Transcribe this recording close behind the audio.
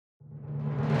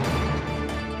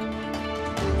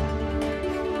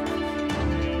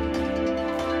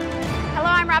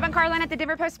Robin Carlin at the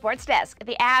Denver Post Sports Desk.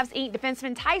 The Avs inked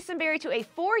defenseman Tyson Barrie to a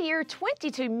 4-year,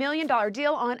 $22 million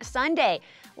deal on Sunday.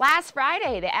 Last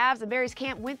Friday, the Avs and Barrie's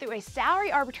camp went through a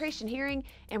salary arbitration hearing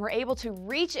and were able to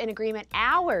reach an agreement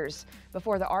hours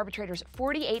before the arbitrator's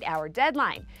 48-hour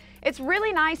deadline. It's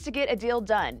really nice to get a deal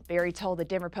done, Barrie told the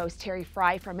Denver Post Terry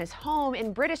Fry from his home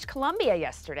in British Columbia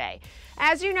yesterday.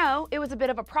 As you know, it was a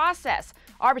bit of a process.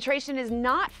 Arbitration is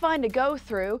not fun to go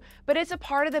through, but it's a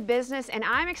part of the business, and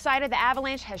I'm excited the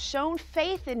Avalanche has shown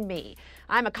faith in me.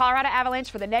 I'm a Colorado Avalanche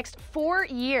for the next 4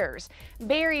 years.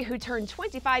 Barrie, who turned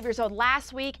 25 years old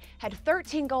last week, had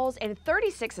 13 goals and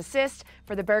 36 assists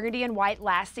for the Burgundy and White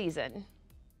last season.